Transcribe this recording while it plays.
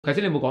頭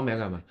先你冇講名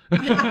㗎係咪？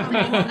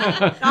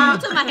冇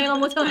出賣氣，我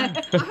冇出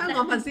賣。香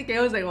港粉絲幾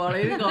好食喎！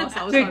你呢個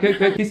手即係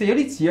佢其實有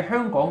啲似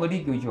香港嗰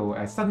啲叫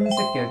做新式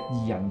嘅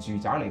二人住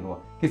宅嚟嘅喎。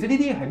其實呢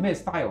啲係咩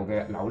style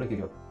嘅樓咧？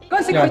叫做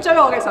嗰陣時佢追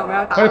我嘅時候咪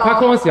有打。佢拍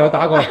拖嘅時候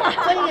打過。追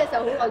嘅時候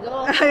好耐咗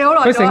咯。係好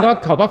耐咗。佢成個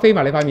球拍飛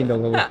埋你塊面度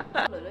嘅喎。女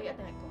女一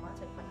定係同我一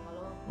齊瞓嘅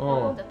咯。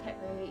哦。就踢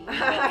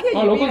佢。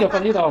我老公就瞓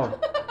呢度，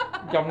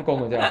陰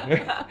公嘅真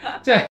係，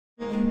即係。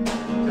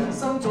人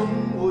生總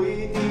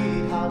會跌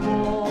下過，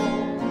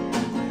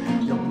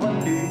用溫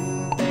暖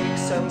的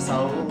雙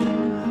手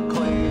驅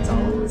走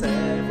這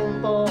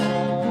風波。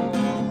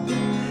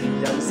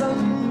人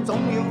生總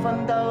要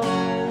奮鬥，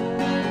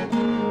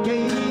幾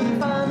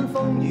番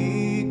風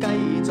雨繼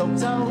續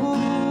走。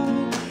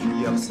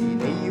若是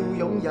你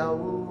要擁有，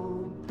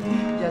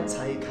一切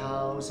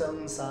靠雙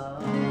手。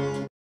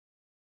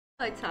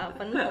係茶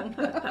粉紅。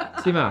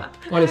SIMA，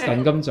我哋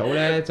晨咁早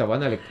咧就揾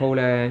阿Nicole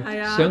咧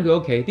上佢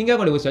屋企，點解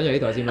我哋會上入呢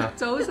度啊？SIMA？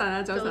早晨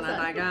啊，早晨啊，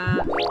大家。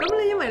咁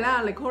咧，因為咧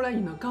阿Nicole咧，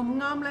原來咁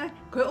啱咧，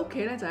佢屋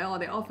企咧就喺我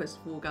哋 office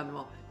附近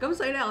喎。咁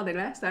所以咧，我哋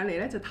咧上嚟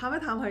咧就探一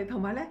探佢，同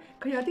埋咧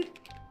佢有啲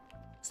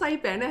西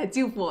餅咧係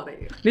招呼我哋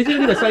嘅。你知唔知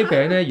呢個西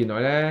餅咧？原來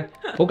咧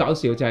好搞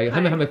笑，就係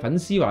係咪粉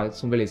絲話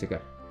送俾你食嘅？係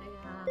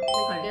啊，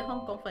你哋嘅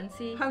香港粉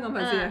絲。香港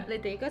粉絲啊！你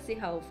哋嗰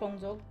時候放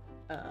咗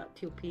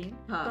條片，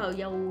之後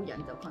有人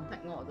就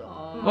contact 我咗。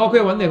哦，佢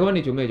揾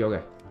你做咩咗嘅？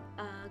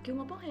叫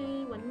我幫佢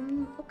揾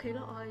屋企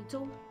咯，我係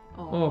租。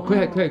哦，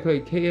佢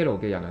係 KL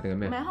嘅人啊，定係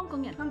咩？唔係香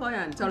港人。香港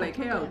人就嚟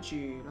KL 住，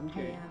諗住。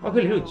哦，佢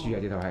嚟呢度住啊，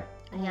直頭係。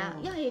係啊，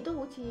因為都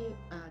好似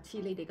似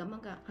你哋咁樣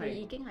㗎，佢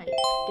已經係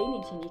幾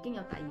年前已經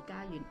有第二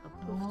家園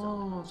approve 咗。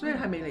哦，所以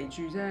係未嚟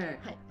住啫。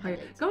係。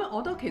咁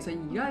我都其實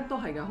而家都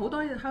係㗎，好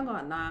多香港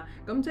人啊，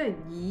咁即係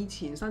以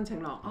前申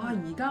請落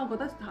而家我覺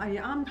得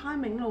係啱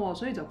timing 咯喎，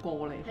所以就過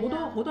嚟，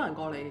好多人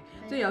過嚟，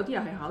即係有啲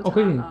人係考察。哦，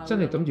佢真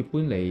係諗住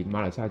搬嚟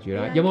馬來西亞住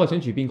啦。有冇話想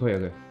住邊區啊？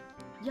佢？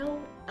有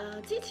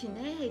之前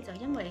咧就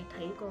因為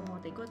睇過我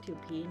哋嗰條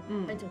片，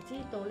佢就知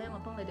道咧我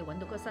幫你哋揾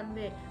到個新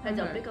咩，佢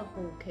就比較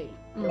好奇，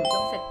又想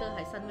食得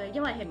係新咩，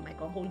因為係唔係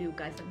講好了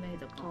解新咩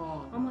就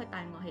講，可唔可以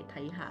帶我去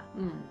睇下？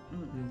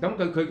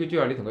咁佢最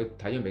後你同佢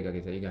睇咗未㗎？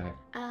其實依家係。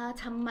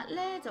尋日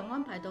咧就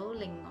安排到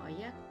另外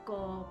一個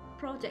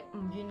project 唔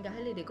遠㗎，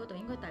喺你哋嗰度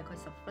應該大概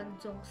10分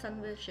鐘，新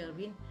version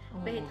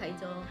俾你睇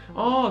咗。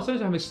哦，所以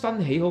就係咪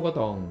新起好嗰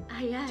棟？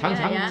係啊，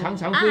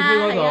橙灰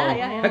灰嗰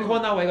度，喺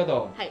corner 位嗰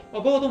度。係。哦，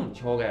嗰個都唔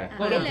錯嘅，嗰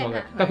個都唔錯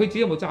嘅。但係佢自己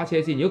有冇揸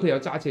車先？如果佢有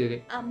揸車嗰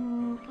啲，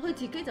佢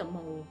自己就冇。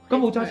咁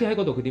冇揸車喺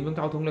嗰度，佢點樣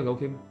交通咧？佢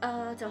OK 咩？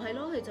就係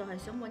咯，佢就係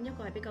想揾一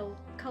個係比較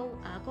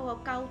嗰個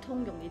交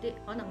通容易啲，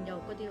可能有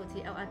嗰啲好似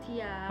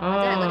LRT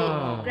或者係嗰啲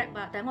Grab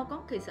啊。但係我講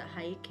其實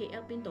喺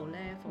KL 邊度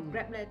咧，逢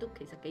Grab 咧都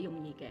其實幾容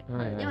易嘅，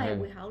因為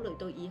會考慮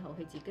到以後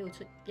佢自己會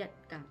出一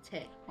架車。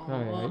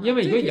因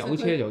為如果有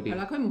車就點？係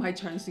啦，佢唔係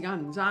長時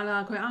間唔揸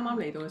啦，佢啱啱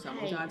嚟到嘅時候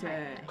冇揸啫。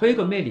佢係一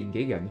個咩年紀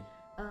嘅人咧？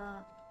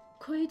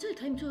佢真係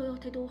睇唔出佢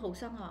睇到後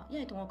生啊，因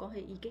為同我講佢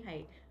已經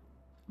係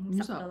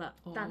50㗎啦，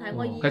但係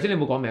我頭先你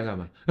冇講名㗎係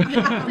咪？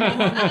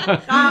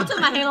出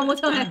賣氣，我冇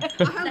出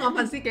賣。香港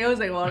粉絲幾好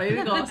食喎！你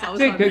呢個手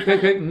即係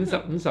佢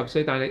50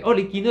歲，但係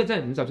你見到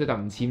真係50歲，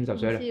但唔似50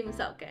歲咧。唔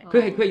似50嘅。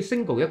佢係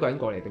single 一個人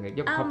過嚟定係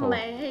一個 couple？唔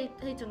係，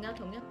佢仲有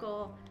同一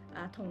個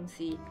同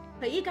事，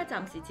佢依家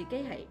暫時自己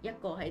係一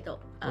個喺度。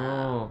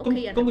屋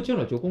企人。咁佢將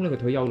來做工咧，佢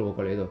退休咯喎，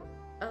過嚟呢度。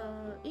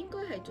應該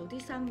係做啲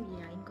生意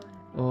啊，應該係。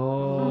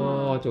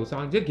做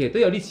生意，即係其實都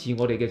有啲似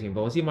我哋嘅情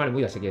況。SIMA，你唔好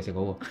日食夜食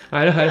好喎。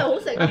係啦。好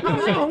食，好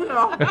食。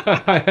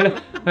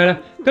係啦。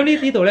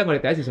咁呢度咧，我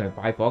哋第一次上嚟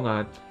拜訪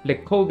啊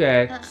Nicole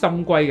嘅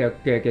深閨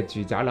嘅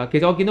住宅啦。其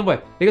實我見到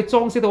你嘅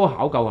裝飾都好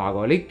考究下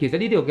喎。你其實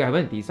呢度嘅係揾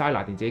人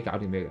designer 定自己搞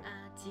掂咩嘅？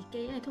自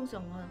己，因為通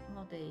常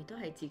我哋都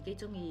係自己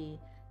中意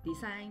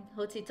design，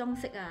 好似裝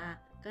飾啊，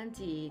跟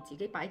住自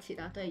己擺設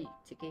啊，都係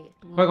自己嘅。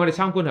喂，我哋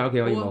參觀下屋企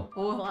可以冇？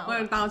好啊，我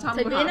哋帶我參觀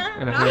下。隨便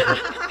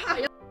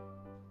啦。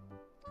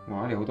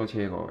哇！你好多車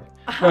喎，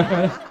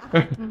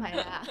唔係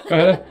啦。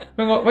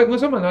我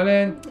想問下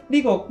咧，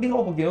呢個屋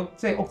我見到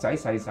即係屋仔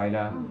細細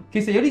啦，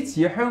其實有啲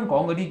似香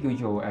港嗰啲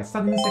叫做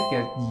新式嘅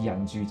二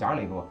人住宅嚟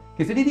嘅喎。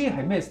其實呢啲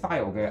係咩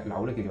style 嘅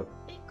樓咧？叫做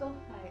呢個係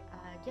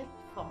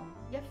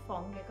一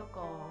房嘅嗰個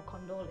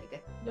condo 嚟嘅，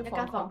一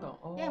間房。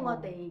因為我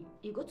哋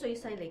如果最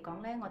細嚟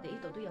講咧，我哋呢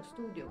度都有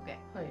studio 嘅，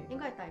應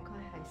該係大概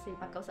係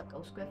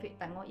499 square feet，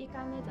但我依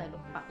間咧就係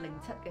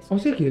607嘅。我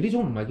知其實呢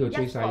種唔係叫做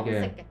最細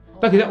嘅，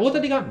但係其實我覺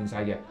得呢間唔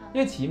細嘅，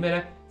因為似咩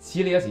咧？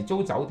似你有時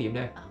租酒店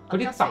咧，嗰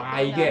啲大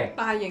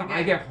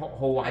嘅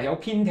豪華有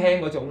偏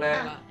廳嗰種咧，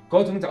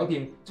嗰種酒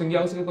店，仲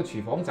有少少個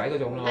廚房仔嗰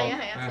種咯。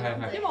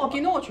係。因為我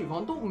見到個廚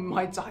房都唔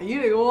係仔嚟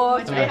嘅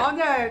喎，廚房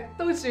真係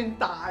都算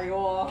大嘅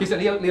喎。其實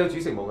你有煮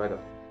食冇喺度？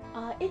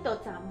呢度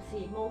暫時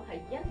冇，係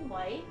因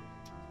為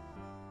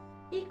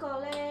呢個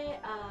咧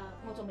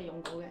我仲未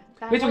用到嘅。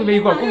你仲未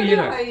過公園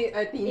啊？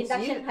係電子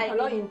係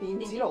咯，電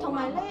子爐。同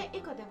埋咧，呢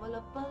個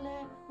developer 咧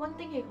，one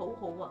thing 係好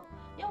好啊，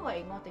因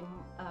為我哋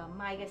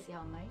賣嘅時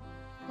候咪，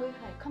佢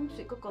係 come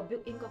with 嗰個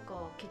built-in 嗰個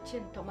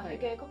kitchen， 同埋佢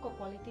嘅嗰個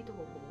quality 都好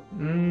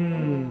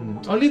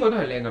好。呢個都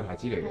係靚嘅牌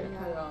子嚟嘅。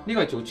係啊，呢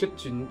個係做出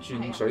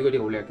轉水嗰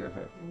啲好叻嘅，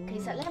係。其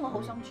實咧，我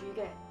好想煮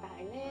嘅，但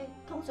係咧，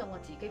通常我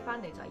自己翻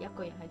嚟就一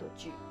個人喺度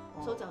煮，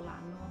所以就懶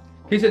咯。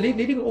其實你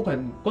呢個屋係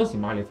嗰陣時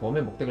買嚟放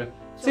咩目的咧？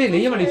即係你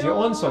因為你住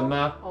安順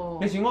嘛，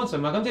你住安順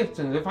嘛，咁即係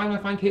純粹翻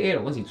KL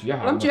嗰時住一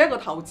下。諗住一個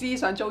投資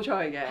想租出去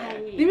嘅，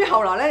點知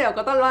後來咧又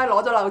覺得咧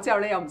攞咗樓之後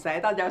咧又唔捨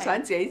得，又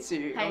想自己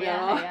住咁樣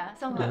咯。係啊，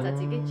所以我就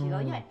自己住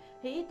咯，因為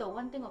喺呢度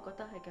溫丁，我覺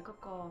得係嘅嗰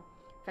個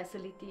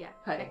facility 啊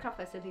 ，backup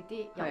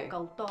facility 又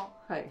夠多，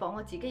放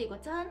我自己如果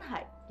真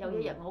係有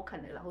一日我好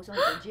勤力啦，好想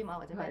去做 gym 啊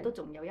或者咩，都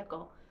仲有一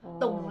個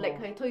動力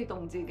去推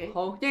動自己。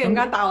好，一陣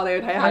間帶我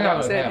哋去睇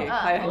下先。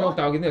係。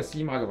但我見到有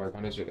SIMA嘅位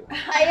翻得出嚟。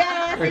係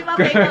啊，SIMA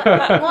俾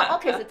我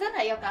其實真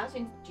係有打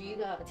算煮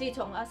㗎。自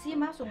從阿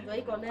SIMA送咗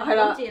呢個咧，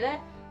跟住咧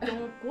仲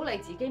鼓勵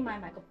自己買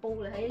埋個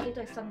煲咧，呢啲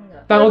都係新㗎。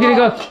但係我見你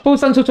個煲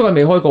新速係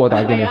未開過，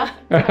但係見你。係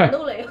啊，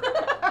都嚟。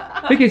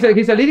你其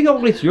實你呢間屋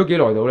你住咗幾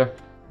耐到咧？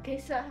其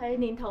實係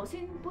年頭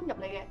先搬入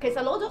嚟嘅，其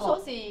實攞咗鎖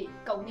匙，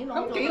舊年攞咗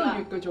啦。咁幾個月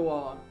嘅啫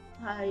喎。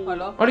係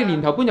咯。我哋年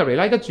頭搬入嚟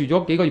啦，而家住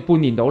咗幾個月，半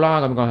年到啦，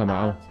咁講係咪？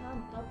差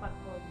唔多8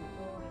個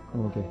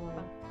月咯。OK。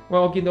喂，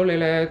我見到你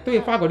咧都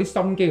要花嗰啲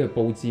心機去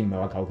佈置，唔係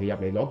話求其入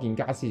嚟攞件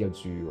傢俬就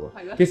住喎。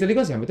係咯。其實你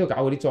嗰時係咪都要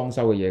搞嗰啲裝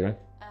修嘅嘢嘅咧？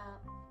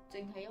淨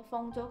係有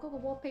放咗嗰個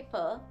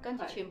wallpaper， 跟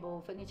住全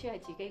部 furniture 係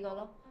自己個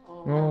咯。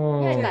哦。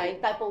因為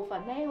大部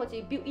分咧，好似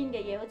built-in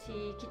嘅嘢，好似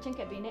kitchen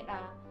cabinet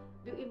啊。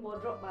built-in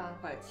wardrobe 啊，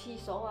廁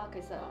所啊，其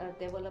實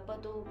developer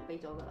都俾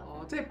咗㗎啦。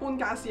哦，即係搬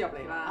家私入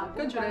嚟啦，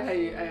跟住你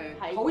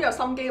係好有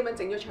心機咁樣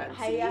整咗牆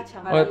紙。係啊，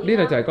牆紙。呢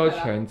度就係個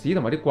牆紙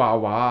同埋啲掛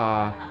畫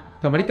啊，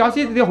同埋啲傢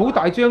俬，你好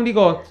大張呢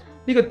個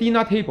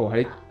dinner table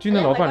係專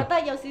登攞翻。我覺得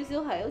有少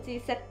少係好似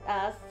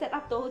set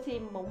up 到好似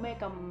冇咩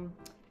咁。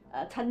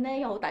襯咧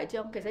又好大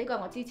張，其實呢個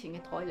係我之前嘅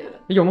台嚟啦。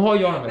你用開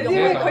咗係咪？你知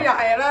佢又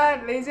係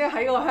咧，你知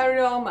喺個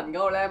Harry Norman 嗰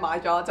度咧買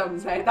咗就唔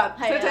捨得，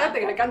所以就一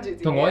定係跟住自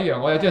己。同我一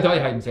樣，我有張台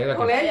係唔捨得。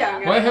同你一樣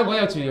嘅。我喺香港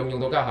有住用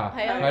到家下。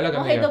係啦咁樣。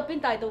我去到邊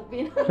帶到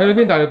邊。去到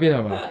邊帶到邊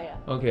係嘛？係啊。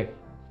OK。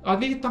呢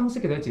啲燈飾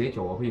嘅都自己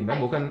做啊，佢而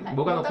家冇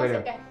間屋俾你。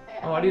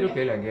哦，呢啲都幾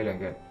靚嘅，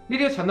呢啲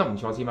都襯得唔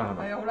錯先嘛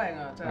係咪？係啊，好靚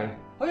啊，真係。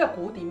好有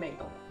古典味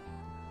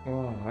道。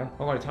哇！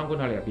好，我哋參觀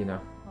下你入邊啊。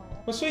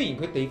雖然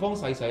佢地方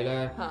細細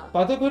咧，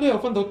但係佢都有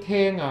分到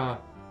廳啊。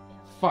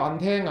飯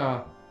廳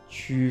啊、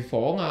廚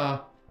房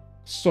啊、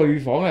睡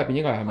房入邊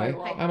應該係咪？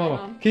啱啱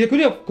啊！其實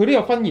佢都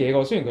有分嘢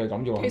㗎，雖然佢係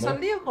咁做。其實呢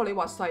一個你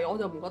話細，我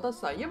就唔覺得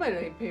細，因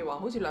為你譬如話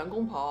好似兩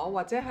公婆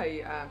或者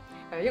係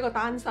一個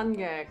單身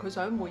嘅，佢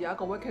想會有一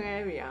個 working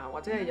area 或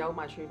者係有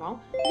埋廚房，呢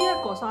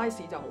一個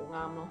size 就好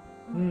啱咯。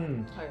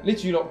係。你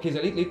住落其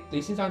實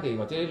你先生哋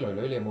或者啲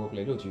女你有冇嚟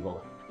呢度住過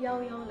㗎？有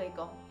嚟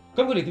過。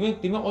咁佢哋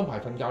點樣安排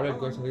瞓覺咧？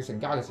佢成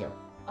家嘅時候。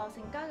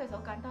成家嘅時候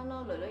好簡單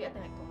咯，女一定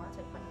係同我一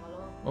齊瞓嘅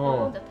咯，老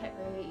公就踢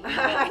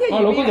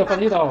佢。老公就瞓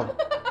呢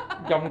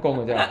度，陰公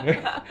嘅啫，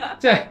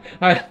即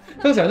係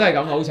通常都係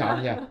咁，好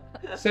慘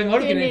嘅。上我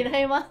都見你練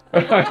氣嗎？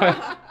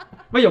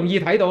咪容易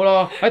睇到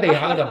咯，喺地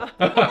下嗰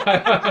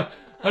度。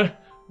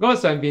咁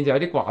上邊就有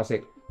啲掛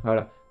飾，係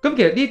啦。咁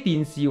其實啲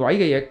電視位嘅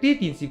嘢，啲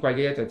電視櫃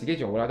嘅嘢就自己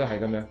做啦，都係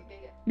咁樣。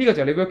呢個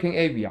就係你 working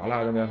area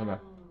啦，咁樣係咪？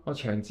我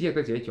牆紙亦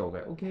都自己做嘅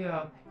 ，OK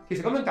啊。其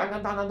實咁樣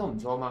簡單都唔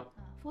錯啊嘛。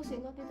風扇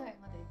嗰啲都係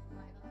我哋。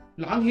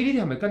冷氣呢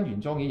啲係咪跟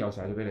原裝已經有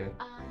晒咗俾你咧？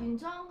原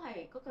裝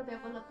係嗰個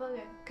developer 嘅。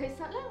其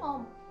實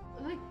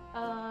咧，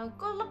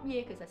嗰粒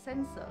嘢其實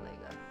sensor 嚟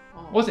㗎。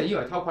我成日以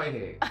為偷窺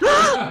器。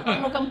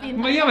冇咁變。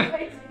唔係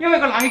因為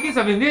個冷氣機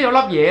上面呢有粒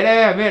嘢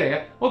咧係咩嚟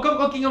嘅？我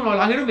見咁耐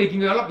冷氣都未見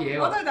過有粒嘢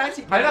喎。我都係第一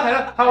次。係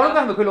啦，係我諗緊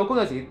係咪佢老公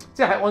有時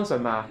即係喺安順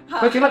嘛？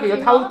佢整粒嘢要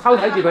偷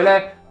睇住佢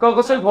咧，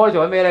個衰婆喺度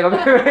做緊咩咧咁？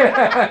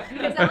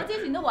其實我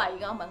之前都懷疑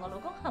㗎，我問我老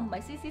公係唔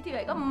係 CCTV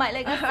嚟？咁唔係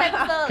嚟㗎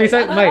sensor。其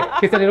實唔係，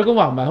其實你老公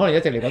話唔係，可能一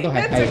直嚟講都係。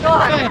一直都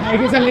係。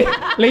其實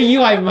你以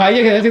為唔係，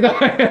其實一直都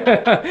係。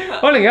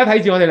可能而家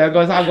睇住我哋兩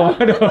個三個喺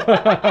度。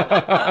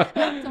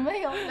做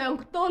咩有兩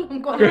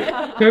個？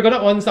佢會覺得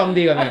安心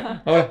啲咁樣。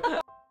好啦。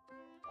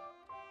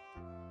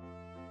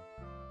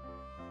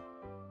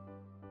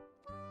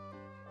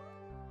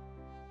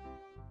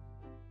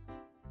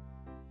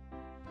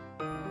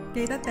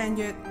記得訂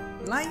閱、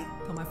like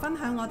同埋分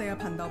享我哋嘅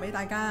頻道俾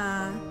大家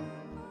啊！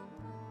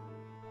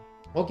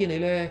我見你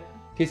咧，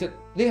其實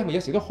你係咪有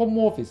時都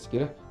home office 嘅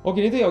咧？我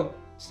見你都有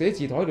寫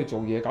字台喺度做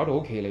嘢，搞到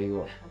好企理嘅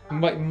喎。唔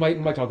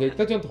係求其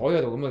得張台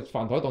喺度咁啊，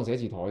飯台當寫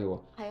字台嘅喎。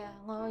係啊，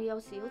我有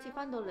時好似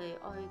翻到嚟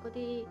愛嗰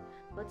啲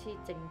好似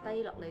剩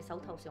低落嚟手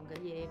頭上嘅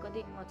嘢嗰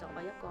啲，我就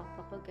買一個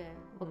proper 嘅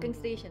working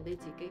station 俾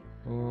自己。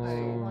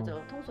我就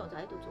通常就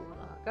喺度做㗎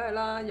啦。梗係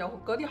啦，有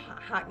嗰啲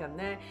客人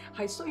咧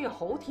係需要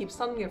好貼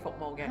身嘅服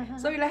務嘅，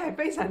所以咧係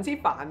非常之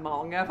繁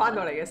忙嘅。翻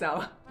到嚟嘅時候，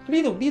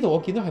呢度我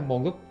見到係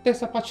望到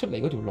Desert 出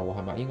嚟嗰條路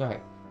係咪？應該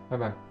係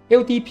咪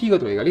LDP 嗰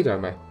度嚟㗎？呢度係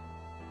咪？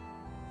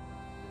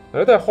係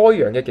咯，都係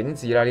開揚嘅景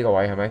緻啦。呢個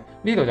位係咪？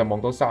呢度就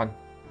望到山，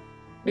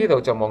呢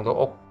度就望到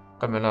屋。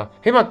咁樣啦，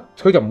起碼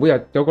佢就唔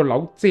會有個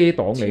樓遮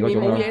擋你嗰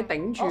種冇嘢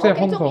頂住，即係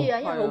空曠。因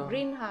為好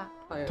green 下。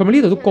同埋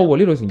呢度都高喎，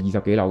呢度成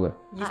20幾樓嘅。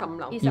25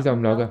樓。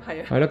25樓嘅。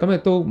係啦，咁亦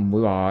都唔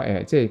會話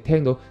即係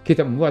聽到，其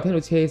實唔會話聽到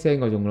車聲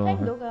嗰種咯。聽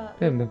唔到㗎。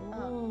聽唔到。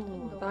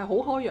但係好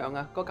開揚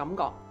啊個感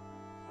覺。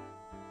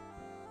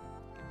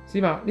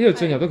SIMA，呢度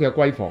進入到其實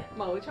閨房。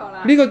冇錯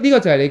啦。呢個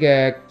就係你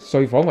嘅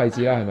睡房位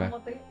置啦，係咪？我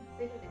俾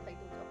你哋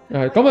睇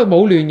到咗。咁啊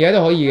冇亂嘅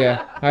都可以嘅，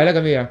係啦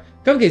咁樣。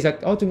咁其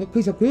實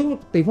其實佢嗰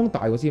個地方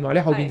大喎SIMA，你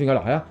後邊仲有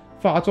嗱係啦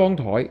化妝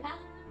台。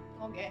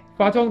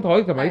化妝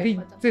台同埋呢啲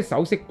即係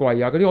首飾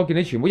櫃啊嗰啲，我見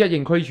你全部一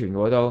應俱全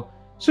喎都。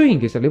雖然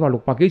其實你話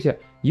600幾尺，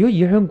如果以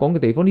香港嘅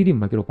地方，呢啲唔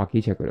係叫600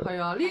幾尺㗎啦。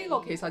係啊，呢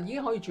個其實已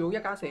經可以住到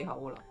一家4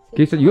口㗎啦。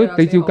其實如果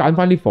你照揀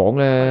翻啲房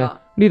咧，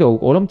呢度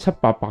我諗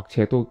700-800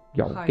尺都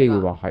有機會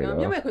話係啦。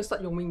因為佢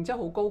實用面積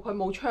好高，佢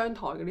冇窗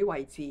台嗰啲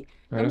位置，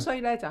咁所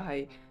以咧就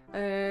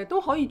係都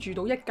可以住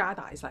到一家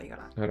大細㗎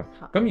啦。係啦，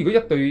咁如果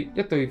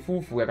一對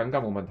夫婦嘅更加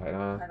冇問題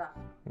啦。係啦，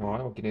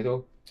我見你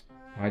都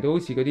排到好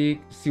似嗰啲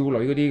少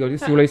女嗰啲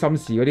少女心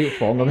事嗰啲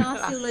房咁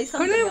樣。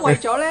佢咧為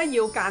咗咧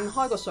要間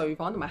開個睡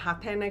房同埋客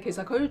廳咧，其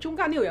實佢中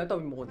間呢度有對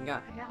門㗎，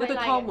有對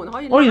趟門可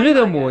以。我連呢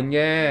度門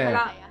嘅。係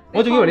啦。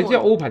我仲以為你知係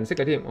open 式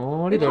嘅添。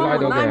哦，呢度拉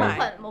到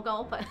嘅。冇咁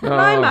open。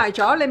拉埋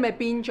咗，你咪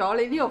變咗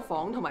你呢個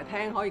房同埋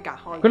廳可以隔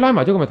開。佢拉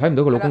埋咗，佢咪睇唔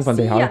到佢老公瞓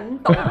地下。私隱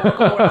度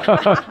高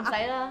啦。唔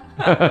使啦。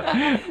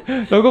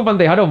老公瞓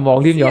地下都唔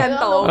望添咗。私隱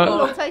度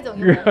老妻仲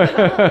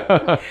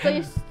要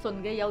最純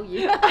嘅友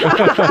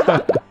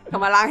誼。同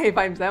埋冷氣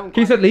費唔使咁貴。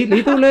其實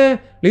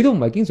你都唔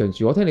係經常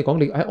住，我聽你講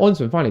你喺安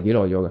順翻嚟幾耐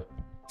咗嘅，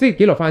即係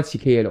幾耐翻一次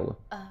KL 嘅？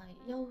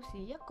有時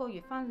1個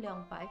月翻2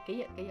擺幾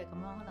日咁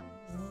咯，可能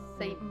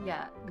4-5日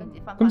跟住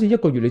翻。咁即係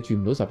1個月你住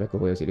唔到10日嘅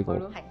喎，有時呢個。係。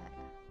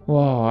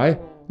哇！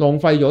浪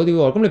費咗啲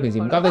喎，咁你平時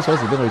唔交低鎖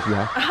匙俾我哋住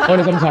下？我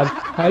哋咁襯，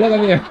係啦咁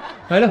樣，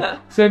係啦，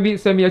上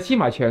面又黐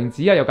埋牆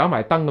紙啊，又搞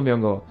埋燈咁樣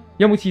嘅喎，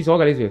有冇廁所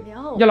㗎呢處？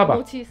有。一粒啊？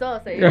冇廁所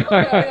就死。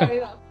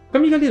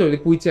咁依家呢度你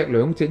背脊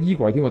2隻衣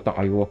櫃添喎，大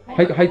嘅喎，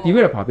係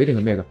developer 俾定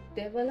係咩㗎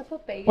？developer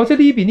俾。即係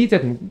呢邊呢隻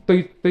同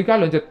對家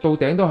2隻到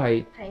頂都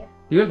係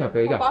developer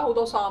俾㗎。擺好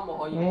多衫喎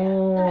可以。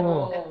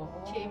哦。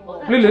全部。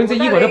你2隻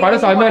衣櫃都擺得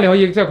晒咩？你可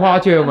以真係誇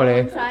張啊你。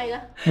滿晒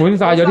㗎。滿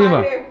晒咗添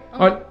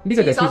啊！呢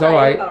個就係廁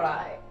所位。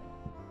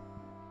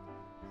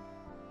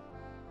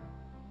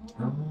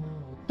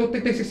都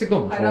的色都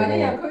唔錯喎。係啦，一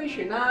應俱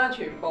全啦，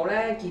全部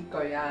咧潔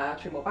具啊，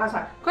全部包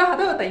晒。佢下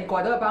底個地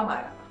櫃都係包埋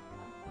啦。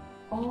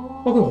哦，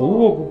佢好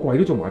喎，個櫃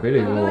都做埋俾你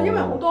㗎喎。因為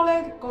好多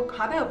咧個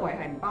下底個櫃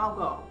係唔包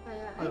㗎。係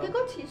啊，你嗰個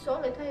廁所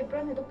你睇下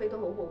brand 你都俾到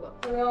好好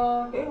㗎。係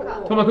啊，幾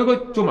好喎。同埋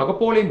佢做埋個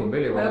玻璃門俾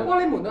你喎。係啊，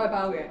玻璃門都係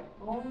包嘅。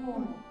哦，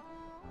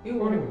玻璃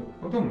門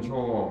我都唔錯喎，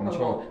唔錯。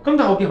咁但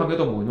係我見後面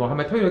有道門喎，係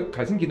咪推到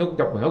頭先見到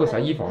入門口個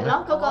洗衣房咧？係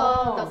咯，嗰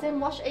個頭先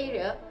wash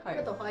area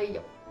嗰度可以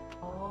用。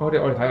哦，我哋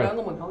睇下。2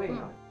個門口嘅。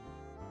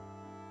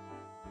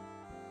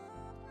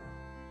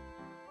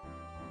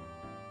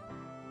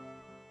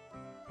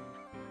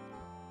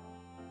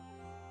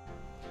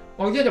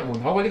我一入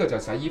門口呢個就係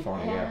洗衣房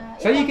嚟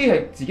嘅，洗衣機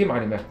係自己買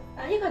定咩？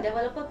呢個就係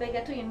developer俾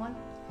嘅2-in-1。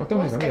都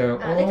係咁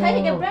樣。你睇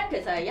佢嘅 brand 其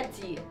實係一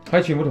致嘅。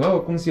係全部同一個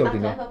公司我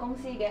見到。同一個公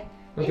司嘅，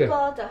呢個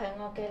就係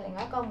我嘅另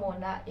一個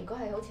門啦。如果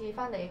係好似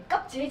翻嚟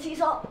急住去廁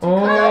所。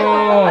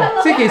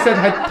哦，即係其實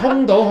係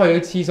通到去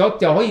廁所，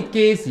就可以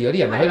guest 嗰啲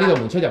人喺呢度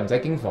門出，又唔使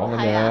經房咁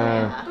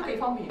樣。都幾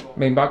方便喎。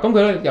明白，咁佢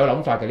都有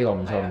諗法嘅，呢個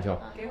唔錯唔錯。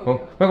好，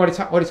喂，我哋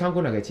參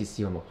觀下嘅設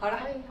施好冇？好啦。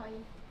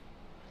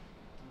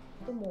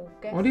都冇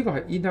嘅。我呢個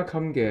係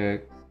intercom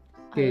嘅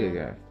機嚟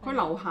嘅。佢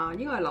樓下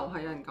應該係樓下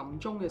有人撳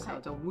鐘嘅時候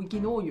就會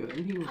見到個樣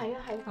添。係啊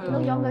係，見到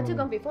樣嘅，即係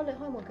講 before 你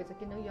開門其實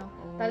見到樣，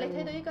但係你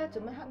睇到依家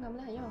做咩黑暗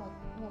咧？係因為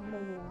我冇。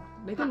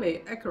你都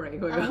未 accurate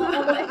佢。我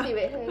冇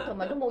activate 佢，同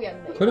埋都冇人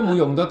嚟。佢都冇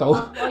用得到。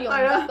我用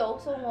得到，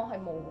所以我係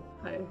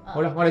冇。係。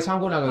好啦，我哋參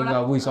觀下佢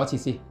嘅會所設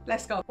施。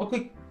Let's go。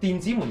佢電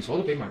子門鎖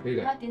都俾埋俾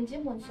你。係電子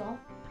門鎖。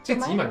即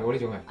係指紋喎呢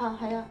種係。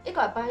係啊，呢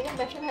個係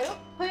biometric係咯。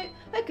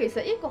佢其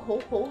實呢個好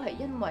好係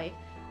因為。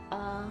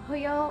佢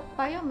有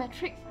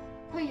biometric，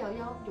 佢又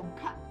有用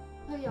卡，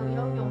佢又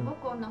有用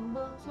嗰個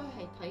number， 所以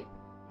係睇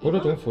好多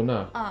種款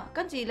啊。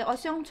跟住你我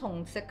雙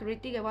重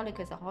security 嘅話，你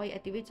其實可以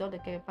activate 咗你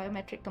嘅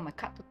biometric 同埋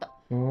卡都得。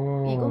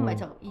哦。如果唔係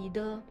就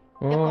either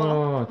一個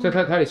咯。即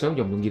係睇你想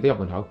容唔容易得入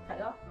門口。係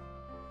咯。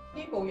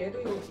呢部嘢都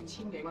要2000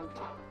幾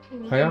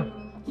蚊。係啊。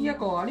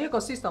呢一個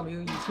system 要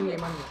2000幾蚊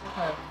嘅。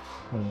係啊。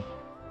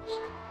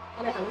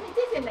我哋之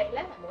前嚟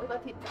咧係冇呢個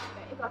鐵閘嘅，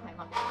呢個係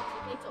我哋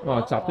自己做。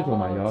哇！閘都做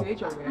埋咗。自己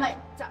做嘅。唔係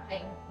閘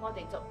係我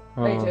哋做。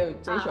你自己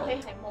做。佢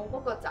係冇嗰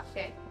個閘嘅，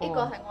呢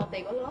個係我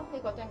哋嗰個咯，呢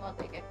個都係我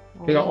哋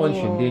嘅。比較安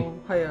全啲。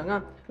係啊，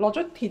啱。落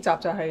咗鐵閘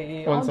就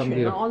係安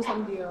全啦，安心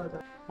啲咯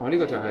就。呢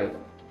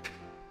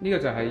個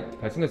就係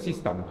頭先個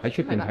system 喺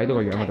出邊睇到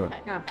個樣嗰度。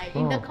係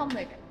intercom 嚟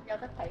嘅。有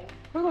得睇。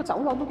佢個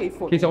走廊都幾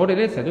闊。其實我哋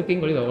咧成日都經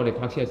過呢度，我哋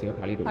泊車嘅時候都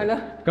泊呢度。係咯。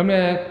咁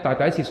咧，但係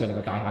第一次上嚟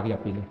個大廈嘅入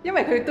邊咧。因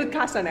為佢嘟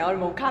卡上嚟，我哋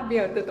冇卡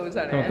邊度嘟到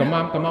上嚟。咁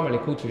啱咪你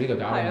call 住呢度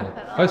搞啦。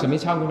可以順便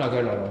參觀下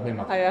佢來來去去。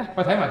係啊。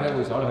我睇埋佢嘅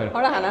會所落去。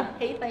好啦，行啦。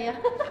起地啊！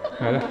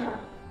係啦。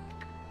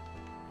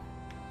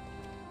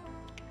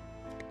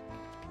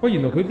喂，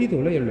原來佢呢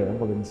度咧有2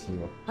個泳池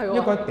喎，係喎，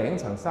一個喺頂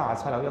層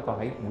37樓，一個喺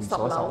會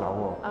所10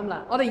樓喎。啱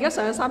啦，我哋而家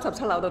上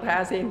37樓度睇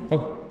下先。好，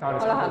帶我哋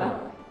好啦，行啦。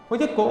喂，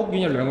一個屋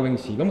苑有2個泳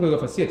池，咁佢個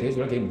facility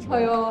做得幾唔錯。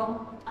係喎。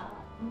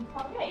唔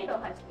錯，因為呢度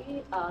係屬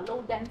於low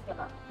dense 㗎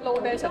嘛。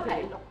low dense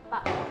係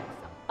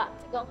618，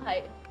即講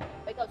係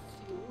比較少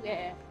嘅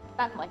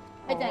單位，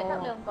係淨係得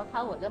2個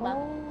tower 啫嘛。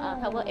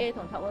tower A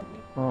同 tower B。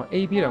哦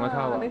，A、B 2個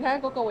tower。你睇下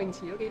嗰個泳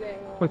池都幾靚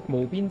喎。喂，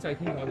無邊際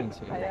天台泳池。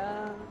係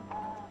啊。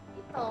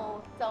呢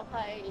度就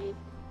係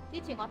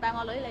之前我帶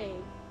我女嚟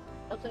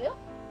游水咯。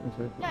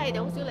因為你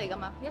哋好少嚟㗎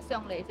嘛，一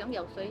上嚟想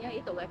游水，因為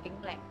呢度嘅景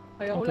靚。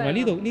係啊，好靚。同埋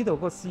呢度嗰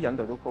個私隱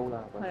度都高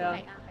啦。係啊，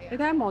你睇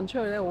下望出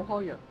去咧，好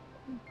開揚。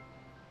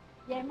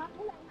夜晚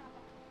好靚下。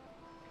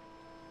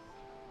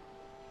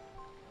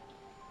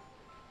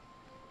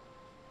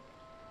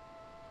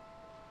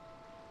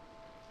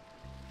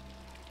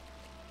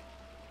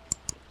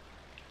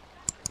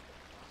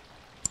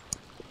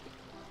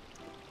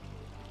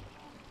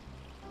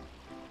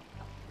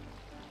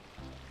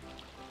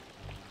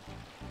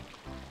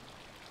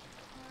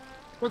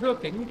喂，佢個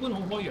景觀好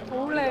開揚。好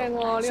靚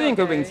喎！雖然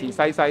佢泳池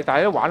細細，但係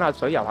咧玩下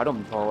水遊下都唔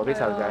錯喎，啲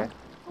細路仔。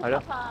係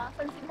咯。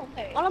新鮮空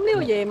氣。我諗呢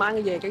個夜晚嘅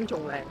夜景仲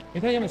靚。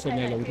你睇，因為上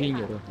面係露天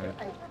嘅都係啊。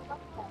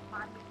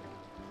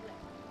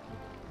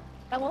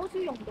但我好少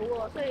用到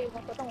喎，所以我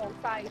覺得我好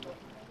嘥喎。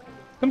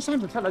咁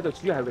37樓就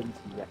主要係泳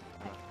池嘅。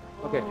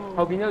OK，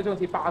後邊有種好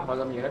似吧台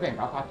咁嘢咧，俾人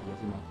搞 party 嘅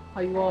先嘛。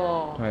係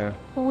喎。係啊。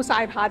鋪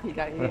曬 party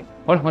㗎已經。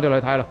好啦，我哋落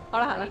去睇下咯。好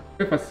啦，行啦。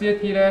佢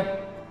facility 咧，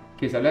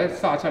其實咧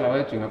37樓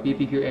咧仲有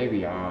BBQ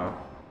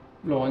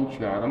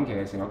area、launch 啊，咁其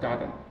實成個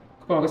garden。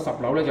不過佢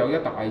10樓咧有一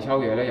大抽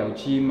嘢咧，有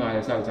gym 啊，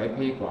有細路仔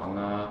playground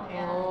啊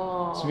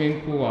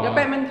，swimming pool 啊，有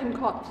badminton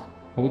court，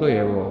好多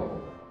嘢喎。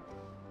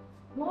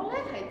我咧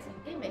係自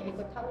己未去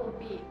過 Tower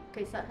B， 其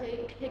實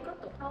去嗰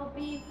度 Tower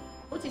B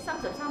好似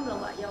33樓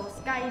啊，有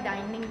sky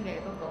dining 嘅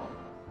嗰個。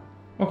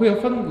哦，佢有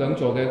分2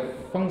座嘅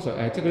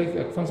function即係嗰啲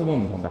function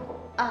room唔同㗎。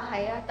啊，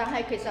係啊，但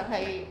係其實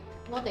係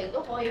我哋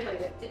都可以去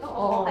嘅，只不過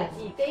我係自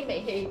己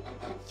未去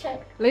check。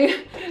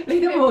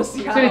你都冇時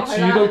間。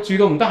即係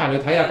住到唔得閒去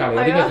睇下隔離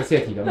有啲咩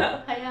facility 咁。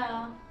係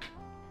啊。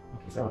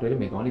其實我哋都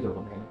未講呢度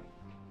個名，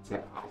就係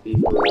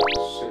Ativo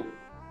Suites。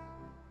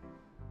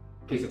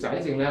其實就係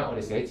正咧，我哋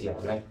寫字樓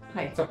咧，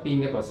側邊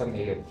一個新起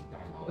嘅大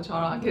樓。冇錯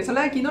啦，其實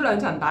咧見到2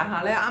層大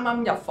廈咧，啱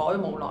啱入伙都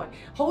冇耐，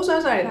好想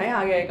上嚟睇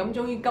下嘅。咁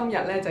終於今日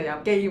咧就有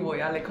機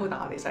會啊，Nicole帶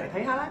我哋上嚟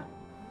睇下啦。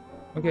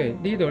OK，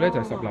 呢度咧就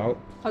係10樓。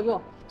係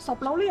喎，10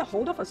樓呢有好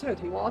多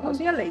facility 喎。我頭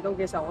先一嚟到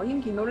嘅時候，我已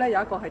經見到咧有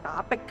一個係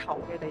打壁球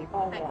嘅地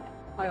方喎。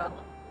係啊，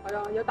係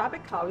啊，有打壁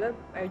球咧，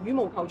羽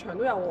毛球場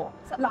都有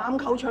喎，籃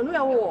球場都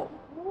有喎。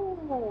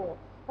哦，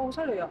好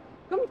犀利啊！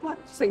咁哇，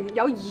成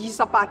有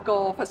28個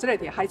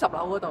facility 喺10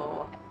樓嗰度。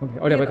OK，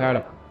 我哋入去睇下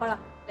啦。好啦。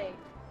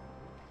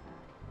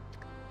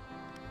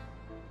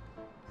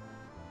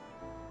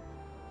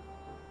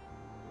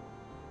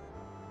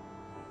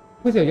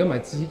好似有埋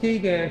自己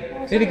嘅，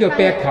呢啲叫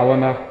壁球係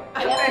嘛？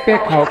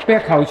壁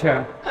球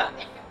場。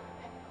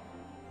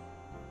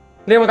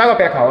你有冇打過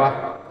壁球啊？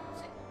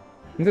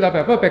唔識打壁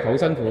球，不過壁球好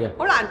辛苦嘅。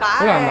好難打。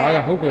好難打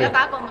㗎，好攰。有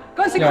打過嘛？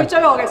嗰陣時佢追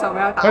我嘅時候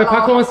咪有打。我哋拍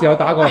拖嗰時有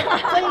打過。追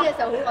嘅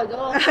時候好耐咗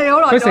咯。係好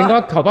耐咗。佢成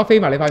個球拍飛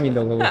埋你塊面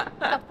度㗎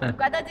喎。唔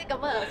怪得知咁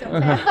啊，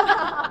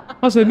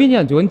上車。上面有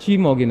人做緊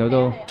gym 我見到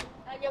都。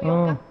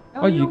哦，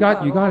我瑜伽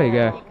嚟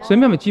嘅，上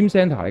面係咪 gym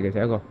centre 嚟嘅？第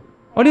一個。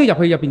我呢個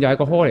入去入邊就係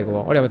個 hall 嚟嘅喎，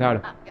我哋入去睇下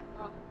啦。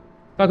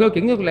但係佢個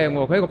景都靚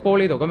喎，佢喺個玻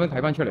璃度咁樣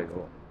睇翻出嚟嘅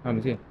喎，係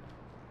咪先？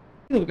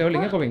呢度有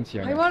另一個泳池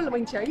啊！係喎，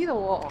泳池喺呢度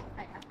喎。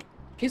係啊。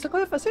其實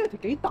佢嘅 facility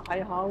幾大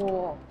下喎，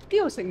呢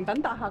度成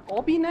等大廈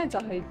嗰邊咧就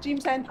係 gym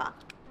centre。係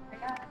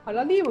啊。係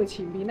啦，呢度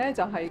前邊咧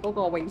就係嗰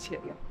個泳池嚟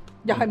嘅，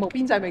又係無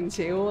邊際泳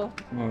池喎。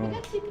而家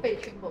設備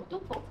全部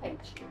都好齊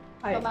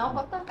全，同埋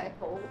我覺得係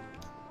好，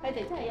佢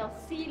哋真係有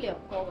思量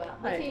過㗎，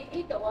好似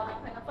呢度啊，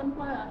係啊分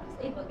開啊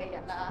，disabled嘅人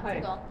啊，呢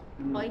個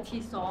可以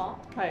廁所，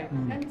係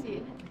跟住。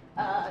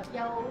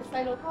有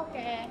細路哥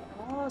嘅，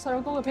細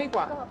路哥嘅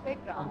playground，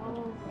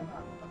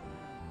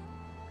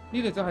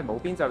呢度真係無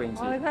邊際泳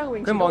池。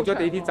佢望咗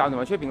地鐵站同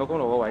埋出邊個公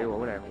路嗰位喎，好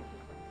靚。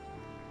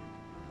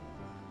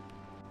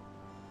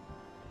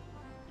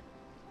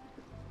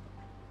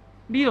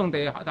呢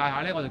棟大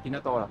廈咧，我就見得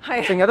多啦，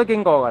成日都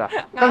經過㗎啦。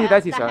今次第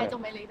一次上嚟，但係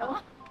仲未嚟到。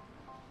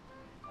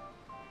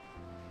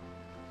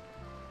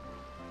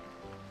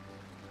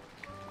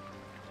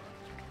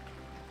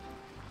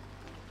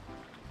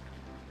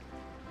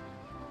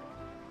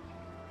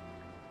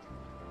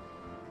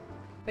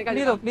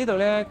呢度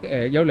咧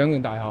有2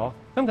棟大廈，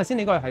咁頭先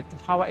你嗰個係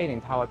Tower A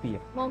定 Tower B 啊？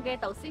我嘅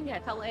頭先嘅係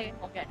Tower A，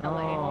 我嘅 Tower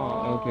A。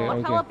哦 ，OK。我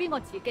Tower B 我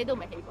自己都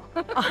未起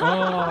過。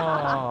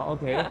哦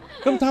 ，OK。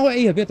咁 Tower A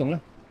係邊一棟咧？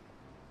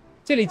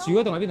即係你住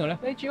嗰棟喺邊度咧？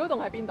你住嗰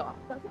棟喺邊度啊？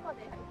頭先我哋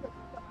喺呢度。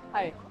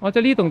係。哦，即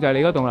係呢棟就係你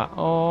嗰棟啦。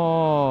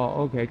哦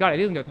 ，OK。隔離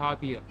呢棟就 Tower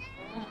B 啦。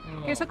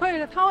其實佢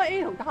哋 Tower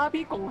A 同 Tower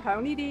B 共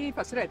享呢啲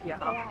facility 啊。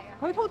係啊係啊。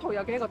佢 total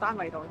有幾多個單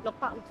位度？668。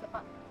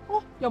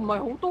哦，又唔係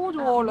好多啫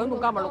喎，兩棟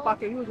夾埋600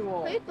幾嘅啫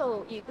喎。喺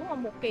度，如果我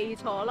冇記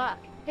錯啦，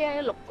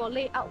係6個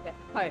layout 嘅。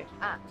係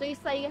最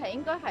細嘅係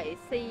應該係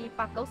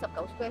499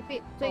 square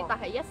feet，最大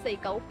係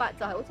1498，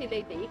就係好似你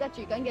哋依家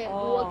住緊嘅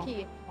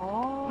Walkie。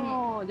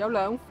哦，有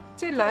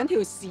即係2條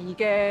時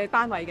嘅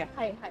單位嘅。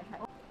係。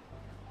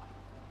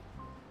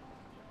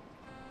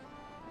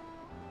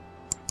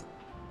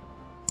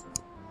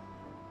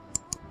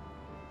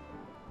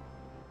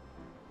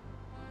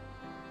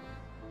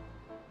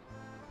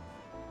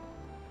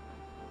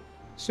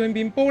上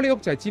邊玻璃屋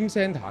就係 gym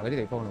centre 嗰啲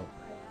地方咯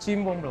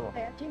，gym room 咯喎。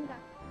係啊，gym 㗎。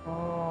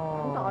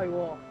好大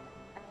喎。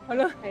係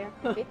咯。係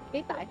啊，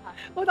幾大下。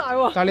好大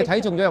喎。但係你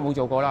睇中咗又冇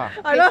做過啦。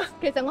係咯。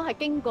其實我係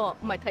經過，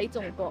唔係睇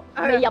中過，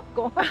未入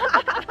過。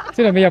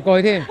即係未入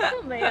過去添。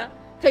未啊，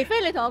除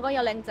非你同我講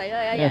有靚仔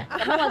啦，一日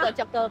咁樣我就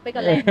着到比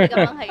較靚啲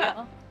咁樣係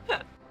咯。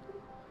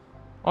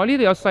哦，呢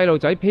度有細路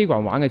仔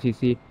playground 玩嘅設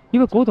施，因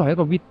為嗰度係一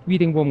個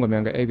reading room 咁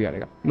樣嘅 area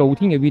嚟㗎，露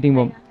天嘅 reading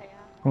room。係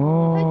啊。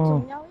哦。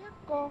仲有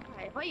一個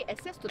係可以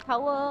access to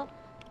Tower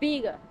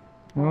B 嘅。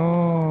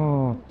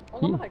哦。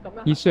我諗係咁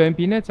樣。而上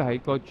邊咧就係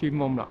個 gym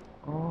room 啦。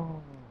哦。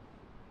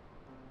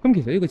咁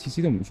其實呢個設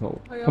施都唔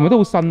錯，同埋都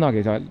好新啊！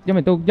其實因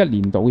為都1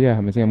年到啫，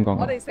係咪先咁講？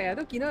我哋成日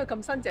都見到佢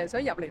咁新，淨係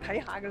想入嚟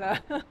睇下㗎啦。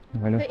係咯。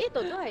佢呢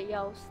度都係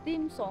有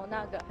Steam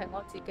sauna嘅，係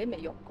我自己未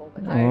用過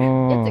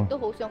嘅，一直都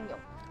好想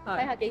用，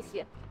睇下幾時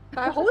啊！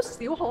但係好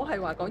少可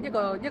係話講一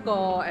個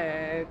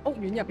屋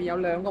苑入邊有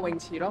2個泳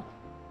池咯。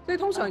即係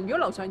通常如果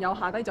樓上有，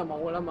下低就冇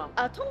㗎啦嘛。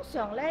通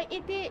常咧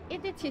呢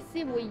啲設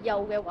施會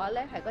有嘅話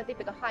咧，係嗰啲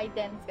比較 high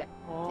dense 嘅，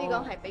即係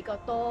講係比較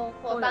多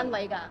個單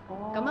位㗎。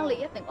咁樣你一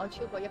定愛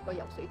超過1個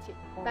游水池。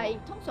但係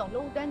通常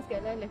low dense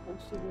嘅咧，你好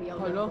少會有。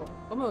係咯，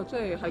咁啊，即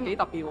係幾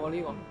特別喎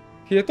呢個。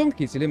其實當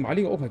其時你買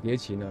呢個屋係幾多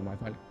錢啊？買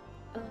翻嚟？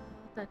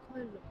大概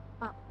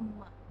650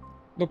萬。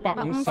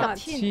 650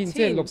千，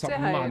即係65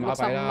萬馬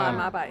幣啦。65萬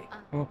馬幣。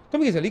哦，咁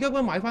其實你間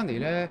屋買翻嚟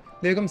咧，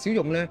你咁少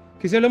用咧，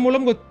其實你有冇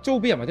諗過租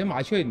俾人或者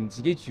賣出去唔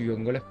自己住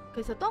用嘅咧？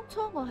其實當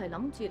初我係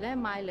諗住咧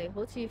買嚟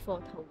好似貨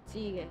投資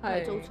嘅，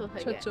係租出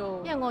去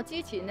嘅。因為我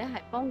之前咧係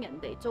幫人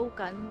哋租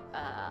緊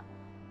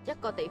一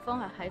個地方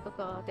係喺嗰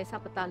個第3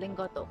個大嶺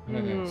嗰度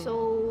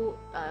，so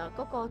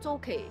嗰個租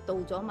期到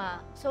咗嘛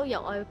，so 由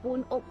我去搬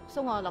屋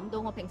，so 我諗到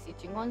我平時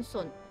住安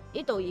順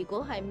呢度，如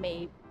果係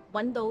未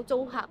揾到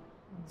租客。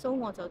所以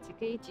我就自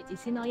己住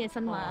先咯，因為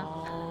新嘛。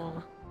哦，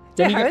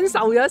即係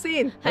享受咗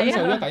先，享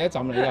受咗第一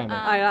浸嚟㗎，係咪？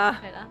係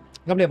啦，係啦。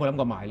咁你有冇諗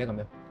過賣咧？咁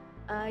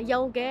樣？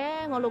有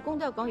嘅，我老公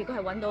都有講，如果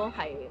係揾到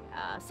係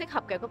適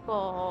合嘅嗰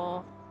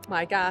個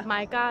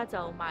賣家就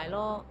賣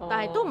咯。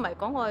但係都唔係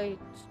講我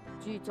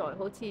住在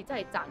好似真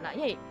係賺啦，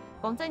因為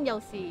講真，有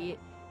時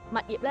物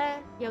業咧，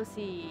有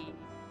時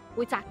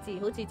會擲住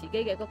好似自己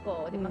嘅嗰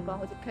個點樣講，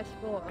好似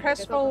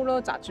cash flow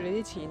咯，擲住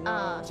你啲錢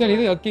咯。即係你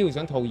都有機會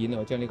想套現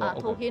啊，將呢個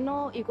套現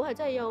咯。如果係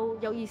真係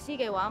有意思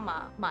嘅話，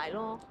賣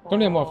咯。咁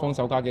你有冇話放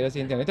手價幾多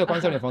先？定你都係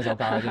關心你放手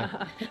價嘅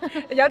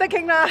啫。有得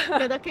傾啦，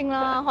有得傾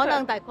啦，可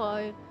能大概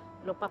680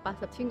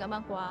千咁樣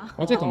啩。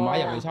我即係同買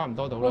入嚟差唔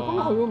多到咯。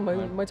咁佢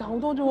唔係賺好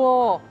多啫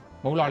喎。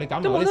冇啦，你減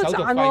埋啲手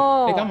續費，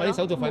你減埋啲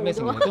手續費咩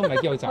成年都唔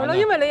係幾好賺。係咯，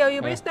因為你又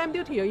要俾 stamp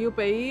duty，又要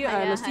俾律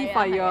師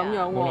費啊咁樣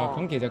喎。冇啦，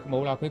咁其實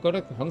冇啦，佢覺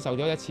得享受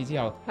咗一次之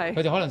後，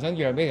佢就可能想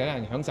讓俾其他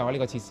人享受下呢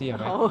個設施係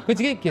咪？佢自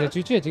己其實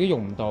最主要係自己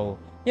用唔到，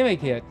因為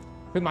其實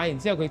佢買完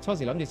之後，佢初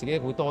時諗住自己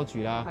好多住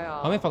啦，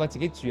後尾發覺自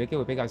己住嘅機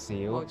會比較少，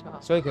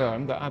所以佢就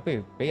諗住不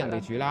如俾人哋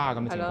住啦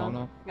咁嘅情況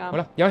咯。好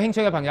啦，有興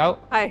趣嘅朋友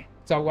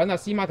就揾阿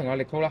SIMA同阿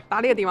Nicole啦，打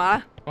呢個電話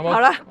啦，好冇？好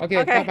啦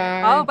，OK，拜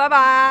拜。好，拜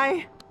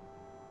拜。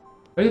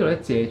喺呢度咧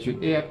借住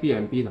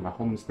Airbnb 同埋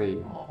homestay，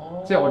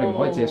即係我哋唔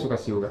可以借宿嘅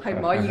笑嘅，係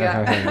唔可以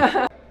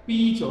嘅。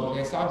B 座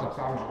嘅33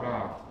樓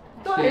啦，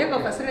都係一個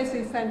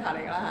facility centre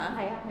嚟㗎啦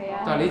嚇。係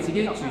啊。但係你自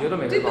己住咗都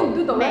未嚟過。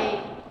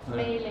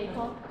未嚟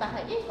過，但係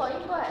呢個應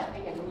該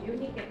係人妖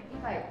呢嘅，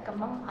因為咁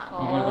樣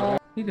行。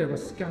呢度有個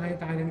Sky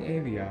Dining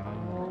Area。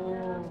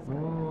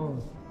哦。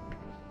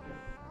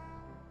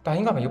但係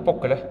應該係咪要 book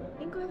嘅咧？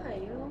應該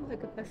係咯，係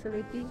個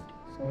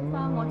facility。so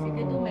far 我自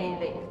己都未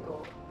嚟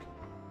過。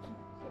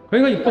佢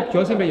應該要 book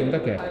咗先俾用得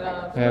嘅，係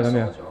啊咁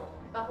樣。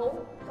但好壯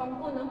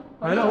觀咯。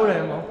係啦，好靚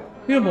喎！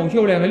呢度望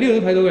出好靚，喺呢度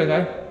都睇到嘅，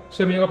睇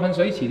上面有個噴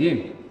水池添，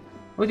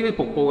好似啲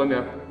瀑布咁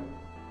樣。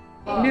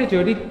呢度仲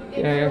有啲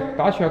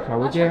打桌球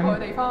嘅啫。打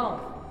地方。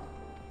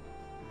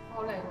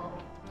好靚喎！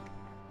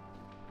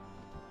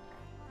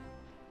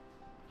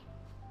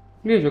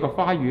呢度仲有個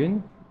花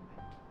園。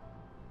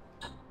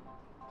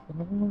哦。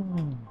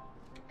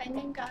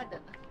Hanging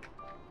garden。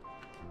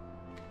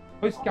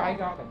好似 Sky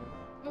Garden。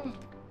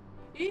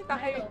咦？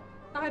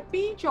但係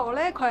B 座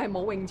咧，佢係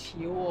冇泳池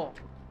嘅喎，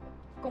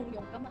共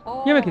用㗎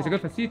嘛。因為其實個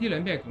facility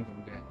兩邊係共同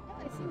嘅。因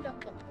為先兩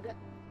棟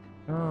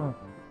嘅。啊，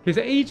其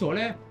實 A 座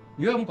咧，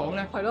如果咁講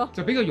咧，係咯，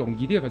就比較容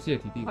易啲嘅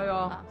facility 啲。係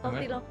啊，多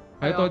啲咯。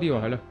係多啲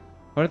喎，係咯，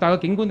係咯，但係個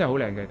景觀都係好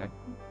靚嘅，睇。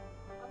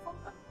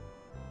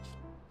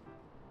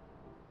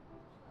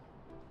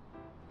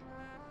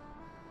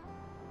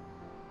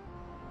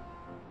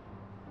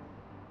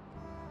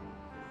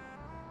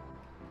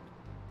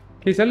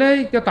其實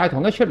咧個大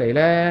堂一出嚟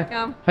咧，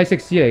係食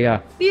肆嚟㗎。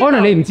呢可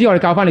能你唔知，我哋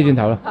教翻你轉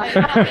頭啦。我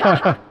真係第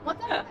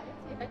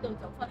一次喺度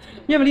做翻出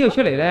嚟。因為呢度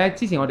出嚟咧，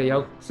之前我哋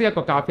有識一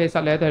個咖啡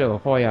室咧，都喺度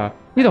開啊。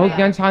呢度好幾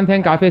間餐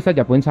廳、咖啡室、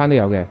日本餐都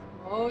有嘅。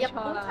日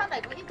本餐嚟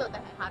講，呢度定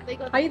係下低嗰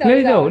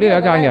度？呢度有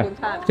一間嘅，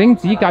整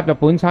指甲日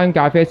本餐、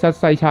咖啡室、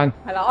西餐。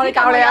係啦，我哋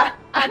教你啊！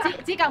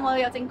指甲我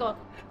有整過。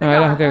係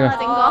啦，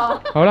整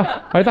過。好啦，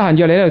我哋得閒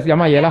約你喺度飲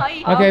下嘢啦。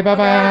OK，拜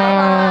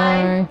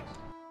拜。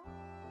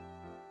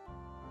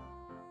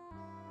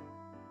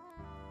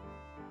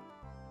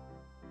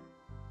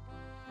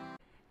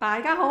大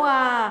家好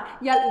啊！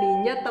一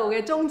年一度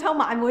嘅中秋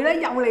晚會咧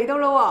又嚟到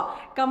咯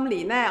喎！今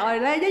年咧我哋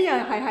咧一樣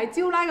係喺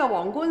招拉嘅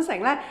皇冠城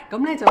咧，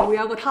咁咧就會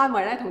有個攤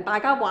位咧同大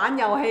家玩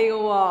遊戲嘅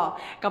喎。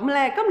咁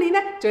咧今年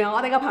咧仲有我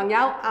哋嘅朋友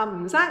阿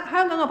吳生，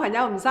香港嘅朋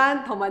友吳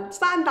生同埋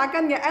山達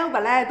根嘅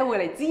Albert 咧都會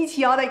嚟支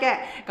持我哋嘅。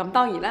咁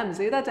當然咧唔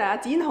少得就係阿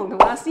展雄同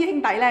阿師兄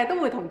弟咧都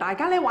會同大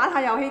家咧玩下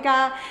遊戲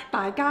㗎。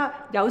大家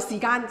有時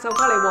間就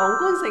過嚟皇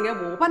冠城嘅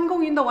河濱公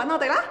園度揾我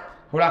哋啦！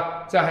好啦，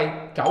就係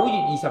9月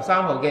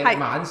23號嘅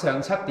晚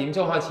上7點鐘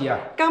開始啊！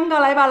今個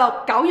禮拜六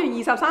9月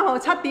23號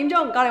7點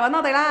鐘過嚟揾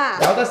我哋啦！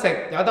有得食，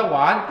有得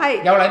玩，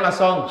有禮物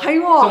送，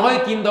係喎，仲可以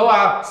見到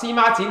阿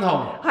SIMA展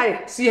雄，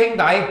師兄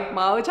弟，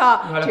冇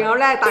錯，仲有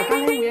咧，大家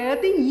咧會有一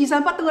啲意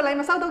想不到嘅禮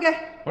物收到嘅。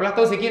好啦，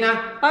到時見啦，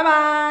拜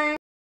拜！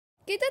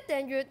記得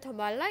訂閱同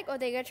埋 like 我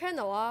哋嘅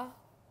channel啊！